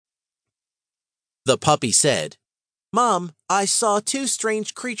The puppy said, "Mom, I saw two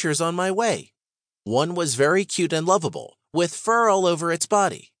strange creatures on my way. One was very cute and lovable, with fur all over its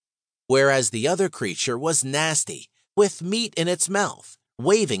body, whereas the other creature was nasty, with meat in its mouth,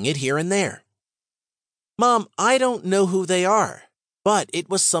 waving it here and there. Mom, I don't know who they are, but it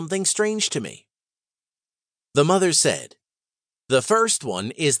was something strange to me." The mother said, "The first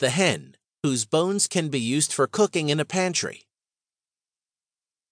one is the hen, whose bones can be used for cooking in a pantry.